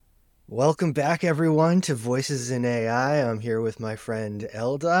Welcome back, everyone, to Voices in AI. I'm here with my friend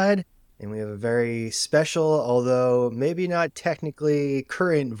Eldad, and we have a very special, although maybe not technically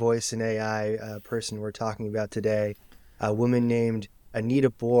current voice in AI person we're talking about today, a woman named Anita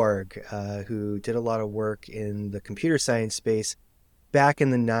Borg, who did a lot of work in the computer science space back in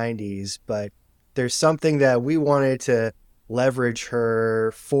the 90s. But there's something that we wanted to leverage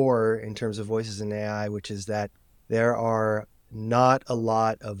her for in terms of Voices in AI, which is that there are not a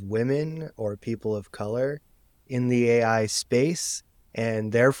lot of women or people of color in the AI space.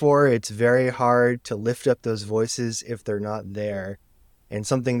 And therefore, it's very hard to lift up those voices if they're not there. And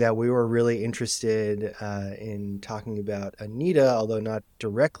something that we were really interested in talking about Anita, although not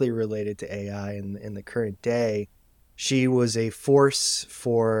directly related to AI in the current day, she was a force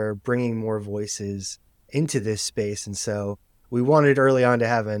for bringing more voices into this space. And so we wanted early on to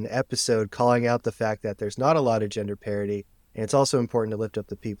have an episode calling out the fact that there's not a lot of gender parity, and it's also important to lift up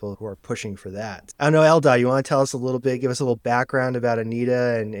the people who are pushing for that. I don't know, Elda, you want to tell us a little bit, give us a little background about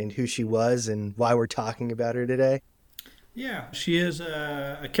Anita and who she was and why we're talking about her today? Yeah, she is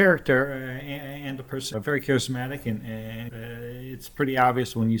a character and a person, very charismatic, and it's pretty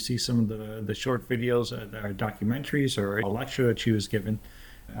obvious when you see some of the short videos, that are documentaries or a lecture that she was given.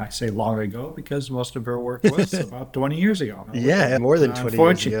 I say long ago because most of her work was about 20 years ago. Yeah, more than 20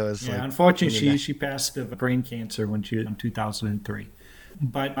 years ago. It's Yeah, like, unfortunately, she passed of brain cancer when she was in 2003.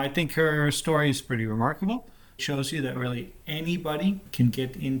 But I think her story is pretty remarkable. It shows you that really anybody can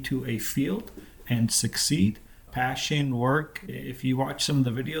get into a field and succeed. Passion, work. If you watch some of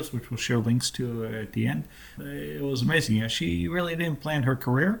the videos, which we'll share links to at the end, it was amazing. Yeah, she really didn't plan her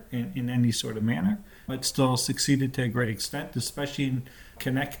career in any sort of manner, but still succeeded to a great extent, especially in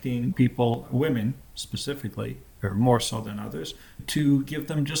connecting people, women specifically, or more so than others, to give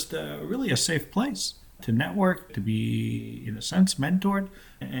them just really a safe place to network, to be, in a sense, mentored,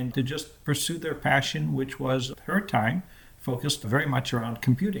 and to just pursue their passion, which was her time focused very much around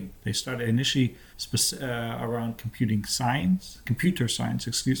computing. They started initially around computer science,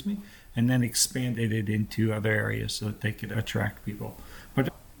 excuse me, and then expanded it into other areas so that they could attract people.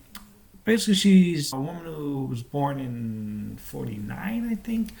 But basically, she's a woman who was born in 49, I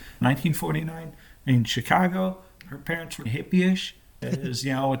think, 1949, in Chicago. Her parents were hippie-ish, as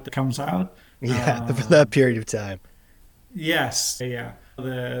you know, what comes out. yeah, for that period of time. Yes, yeah.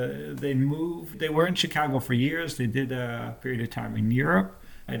 They moved. They were in Chicago for years. They did a period of time in Europe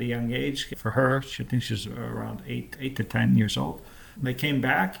at a young age. For her, I think she was around 8 to 10 years old. They came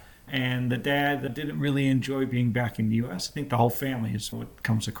back, and the dad didn't really enjoy being back in the U.S. I think the whole family is what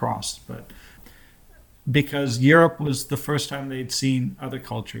comes across, but because Europe was the first time they'd seen other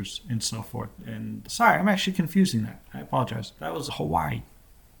cultures and so forth. And sorry, I'm actually confusing that. I apologize. That was Hawaii.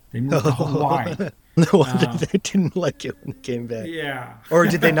 They moved to Hawaii. No wonder they didn't like it when they came back. Yeah. Or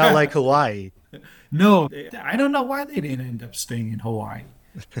did they not like Hawaii? No, I don't know why they didn't end up staying in Hawaii,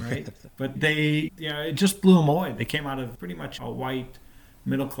 right? But it just blew them away. They came out of pretty much a white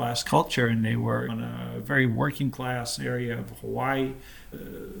middle class culture, and they were in a very working class area of Hawaii.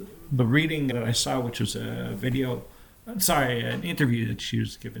 The reading that I saw, which was an interview that she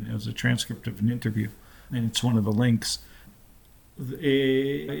was given, it was a transcript of an interview, and it's one of the links.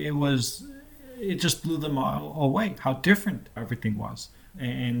 It just blew them away how different everything was.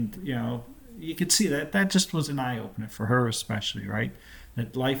 And you could see that just was an eye-opener for her, especially, right?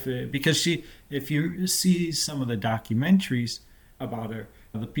 That life, because if you see some of the documentaries about her,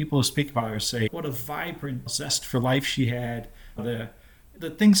 the people who speak about her say what a vibrant zest for life she had. The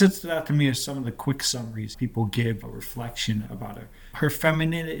things that stood out to me are some of the quick summaries people give, a reflection about her. Her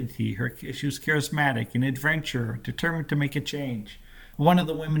femininity, she was charismatic, an adventurer, determined to make a change. One of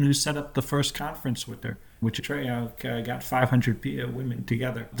the women who set up the first conference with her, which got 500 women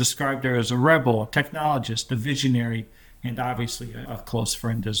together, described her as a rebel, a technologist, a visionary, and obviously a close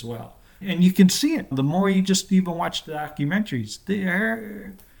friend as well. And you can see it. The more you just even watch the documentaries,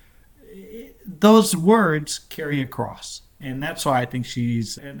 those words carry across. And that's why I think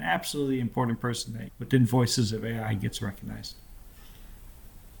she's an absolutely important person that within Voices of AI gets recognized.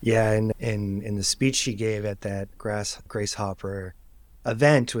 Yeah, and in the speech she gave at that Grace Hopper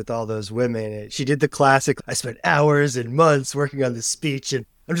event with all those women, she did the classic, I spent hours and months working on this speech, and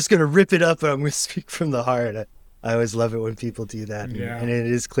I'm just going to rip it up and I'm going to speak from the heart. I always love it when people do that. Yeah. And it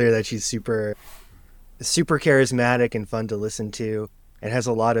is clear that she's super charismatic and fun to listen to, and has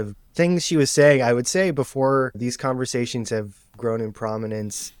a lot of things she was saying, I would say, before these conversations have grown in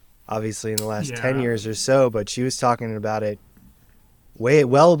prominence, obviously in the last 10 years or so, but she was talking about it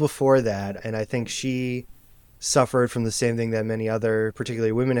well before that. And I think she suffered from the same thing that many other,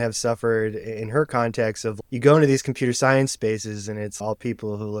 particularly women, have suffered in her context of you go into these computer science spaces and it's all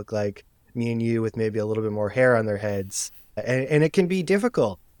people who look like me and you with maybe a little bit more hair on their heads. And it can be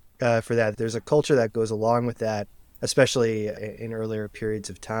difficult for that. There's a culture that goes along with that, especially in earlier periods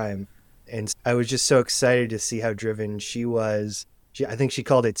of time. And I was just so excited to see how driven she was. I think she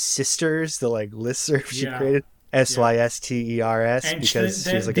called it Sisters, the like listserv she Yeah, created, yeah. Systers, And because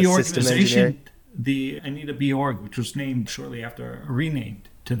she was like the a system engineer. organization, the Anita Borg, which was named shortly after, renamed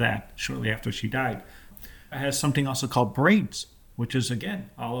to that shortly after she died, has something also called Braids, which is again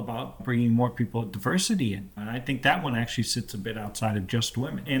all about bringing more people of diversity in. And I think that one actually sits a bit outside of just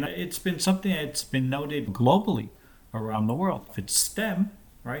women. And it's been something that's been noted globally around the world. If it's STEM,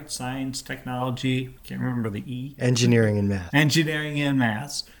 right? Science, technology, can't remember the E. Engineering and math. Engineering and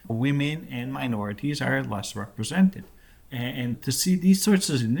maths, women and minorities are less represented. And to see these sorts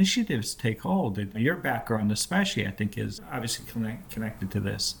of initiatives take hold, and your background especially, I think, is obviously connected to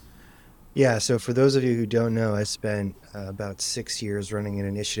this. Yeah, so for those of you who don't know, I spent about 6 years running an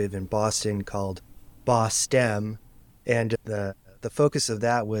initiative in Boston called Boss STEM, and the focus of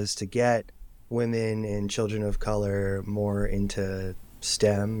that was to get women and children of color more into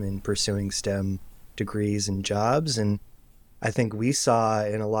STEM and pursuing STEM degrees and jobs. And I think we saw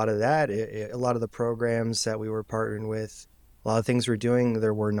in a lot of that, a lot of the programs that we were partnering with, a lot of things we're doing,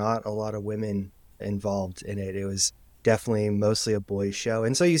 there were not a lot of women involved in it. It was definitely mostly a boys' show.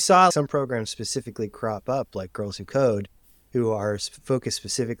 And so you saw some programs specifically crop up, like Girls Who Code, who are focused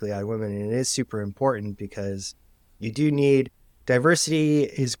specifically on women. And it is super important because you do need diversity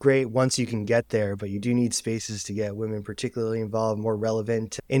is great once you can get there, but you do need spaces to get women particularly involved, more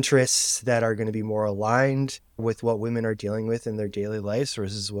relevant interests that are going to be more aligned with what women are dealing with in their daily lives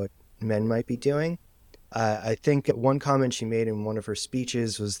versus what men might be doing. I think one comment she made in one of her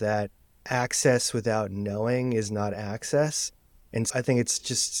speeches was that access without knowing is not access. And I think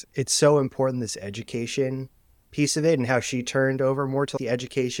it's so important, this education piece of it, and how she turned over more to the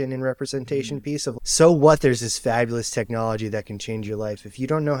education and representation piece of, so what, there's this fabulous technology that can change your life. If you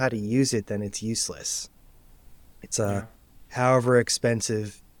don't know how to use it, then it's useless. It's a Yeah. however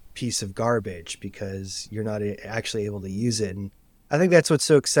expensive piece of garbage because you're not actually able to use it. And I think that's what's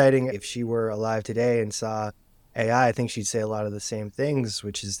so exciting. If she were alive today and saw AI, I think she'd say a lot of the same things,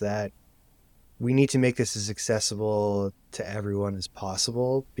 which is that we need to make this as accessible to everyone as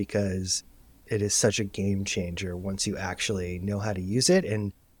possible because it is such a game changer once you actually know how to use it.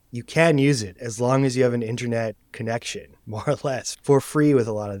 And you can use it as long as you have an internet connection, more or less, for free with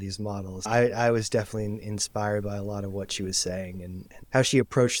a lot of these models. I was definitely inspired by a lot of what she was saying and how she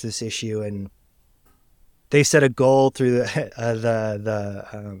approached this issue. And they set a goal through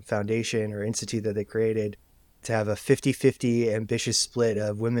the foundation or institute that they created to have a 50-50 ambitious split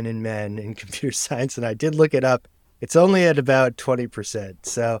of women and men in computer science. And I did look it up. It's only at about 20%.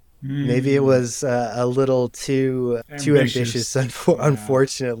 So maybe it Mm, was a little too ambitious, ambitious. Yeah.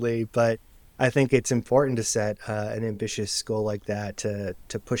 unfortunately. But I think it's important to set an ambitious goal like that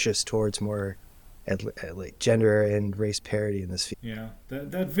to push us towards more like gender and race parity in this field. Yeah,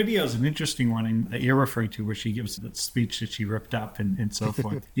 that video is an interesting one that you're referring to, where she gives that speech that she ripped up and so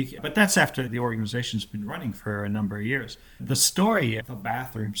forth. But that's after the organization's been running for a number of years. The story, the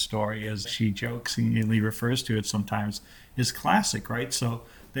bathroom story, as she jokingly refers to it sometimes, is classic, right? So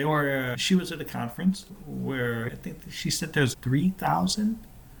she was at a conference where I think she said there's 3,000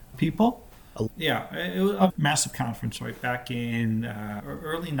 people. Yeah, it was a massive conference right back in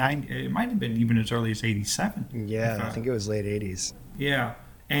early 90s. It might have been even as early as 87. If, Yeah, I think it was late 80s. yeah.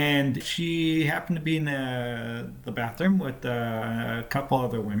 And she happened to be in the bathroom with a couple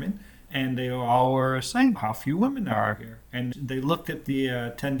other women, and they all were saying how few women there are here. And they looked at the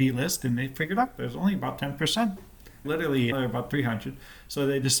attendee list and they figured out there's only about 10%. Literally about 300. So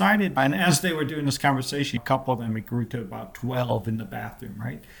they decided, and as they were doing this conversation, a couple of them, it grew to about 12 in the bathroom,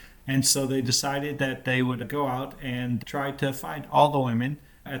 right? And so they decided that they would go out and try to find all the women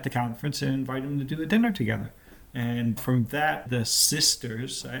at the conference and invite them to do a dinner together. And from that, the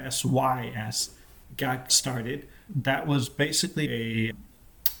Sisters, SYS, got started. That was basically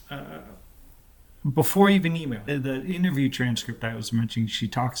before even email. The interview transcript I was mentioning, she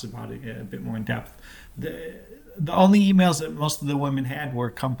talks about it a bit more in depth. The only emails that most of the women had were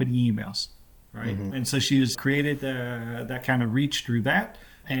company emails, right? Mm-hmm. And so she has created that kind of reach through that.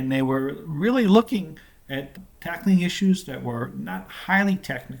 And they were really looking at tackling issues that were not highly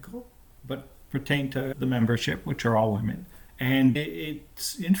technical, but pertain to the membership, which are all women. And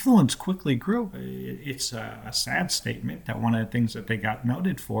its influence quickly grew. It's a sad statement that one of the things that they got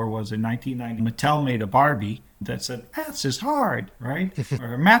noted for was in 1990, Mattel made a Barbie that said, math is hard, right?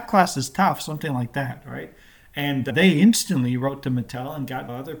 Or math class is tough, something like that, right? And they instantly wrote to Mattel and got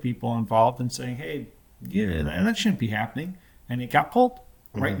other people involved in saying, hey, yeah, that shouldn't be happening. And it got pulled,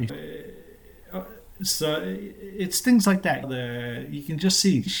 Hmm. right? So it's things like that. You can just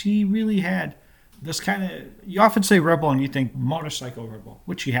see she really had this kind of. You often say rebel, and you think motorcycle rebel,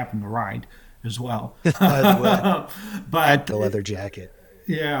 which she happened to ride as well. By the way, But the leather jacket.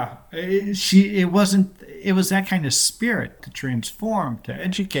 yeah, it wasn't. It was that kind of spirit to transform, to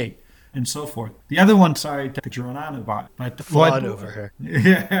educate, and so forth. The other one, sorry to drone on about, but what? Fawn over her.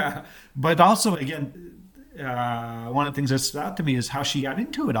 Yeah, but also again, one of the things that stood out to me is how she got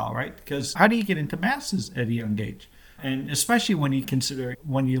into it all, right? Because how do you get into masses at a young age? And especially when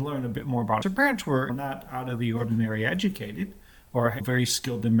you learn a bit more about her parents were not out of the ordinary educated or very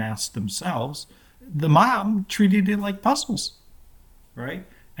skilled in maths themselves. The mom treated it like puzzles, right?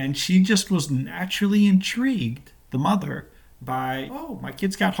 And she just was naturally intrigued, the mother, by, oh, my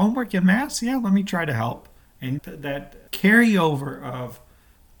kid's got homework in maths? Yeah, let me try to help. And that carryover of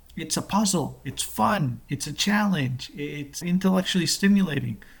it's a puzzle, it's fun, it's a challenge, it's intellectually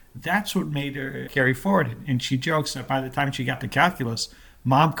stimulating. That's what made her carry forward. And she jokes that by the time she got to calculus,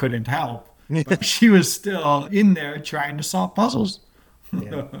 mom couldn't help. But she was still in there trying to solve puzzles.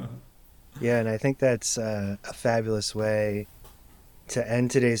 Yeah. Yeah, and I think that's a fabulous way to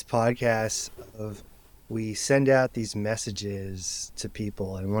end today's podcast of we send out these messages to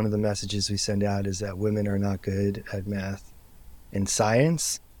people, and one of the messages we send out is that women are not good at math and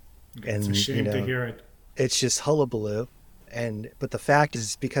science. It's a And shame to hear it. it's just hullabaloo. And but the fact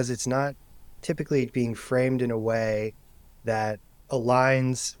is because it's not typically being framed in a way that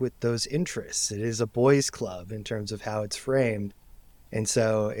aligns with those interests. It is a boys club in terms of how it's framed. And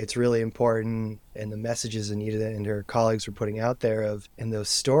so it's really important. And the messages Anita and her colleagues were putting out there of, and those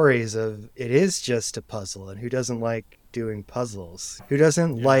stories of it is just a puzzle. And who doesn't like doing puzzles? Who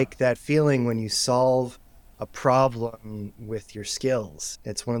doesn't Yeah. like that feeling when you solve a problem with your skills?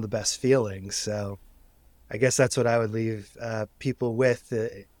 It's one of the best feelings. So I guess that's what I would leave people with,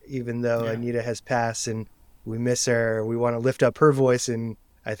 even though Yeah. Anita has passed and we miss her. We want to lift up her voice and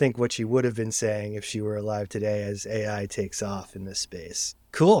I think what she would have been saying if she were alive today as AI takes off in this space.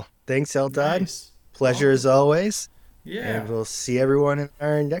 Cool. Thanks, Eldad. Nice. Pleasure as Awesome. always. And Yeah. we'll see everyone in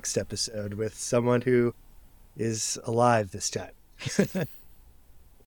our next episode with someone who is alive this time.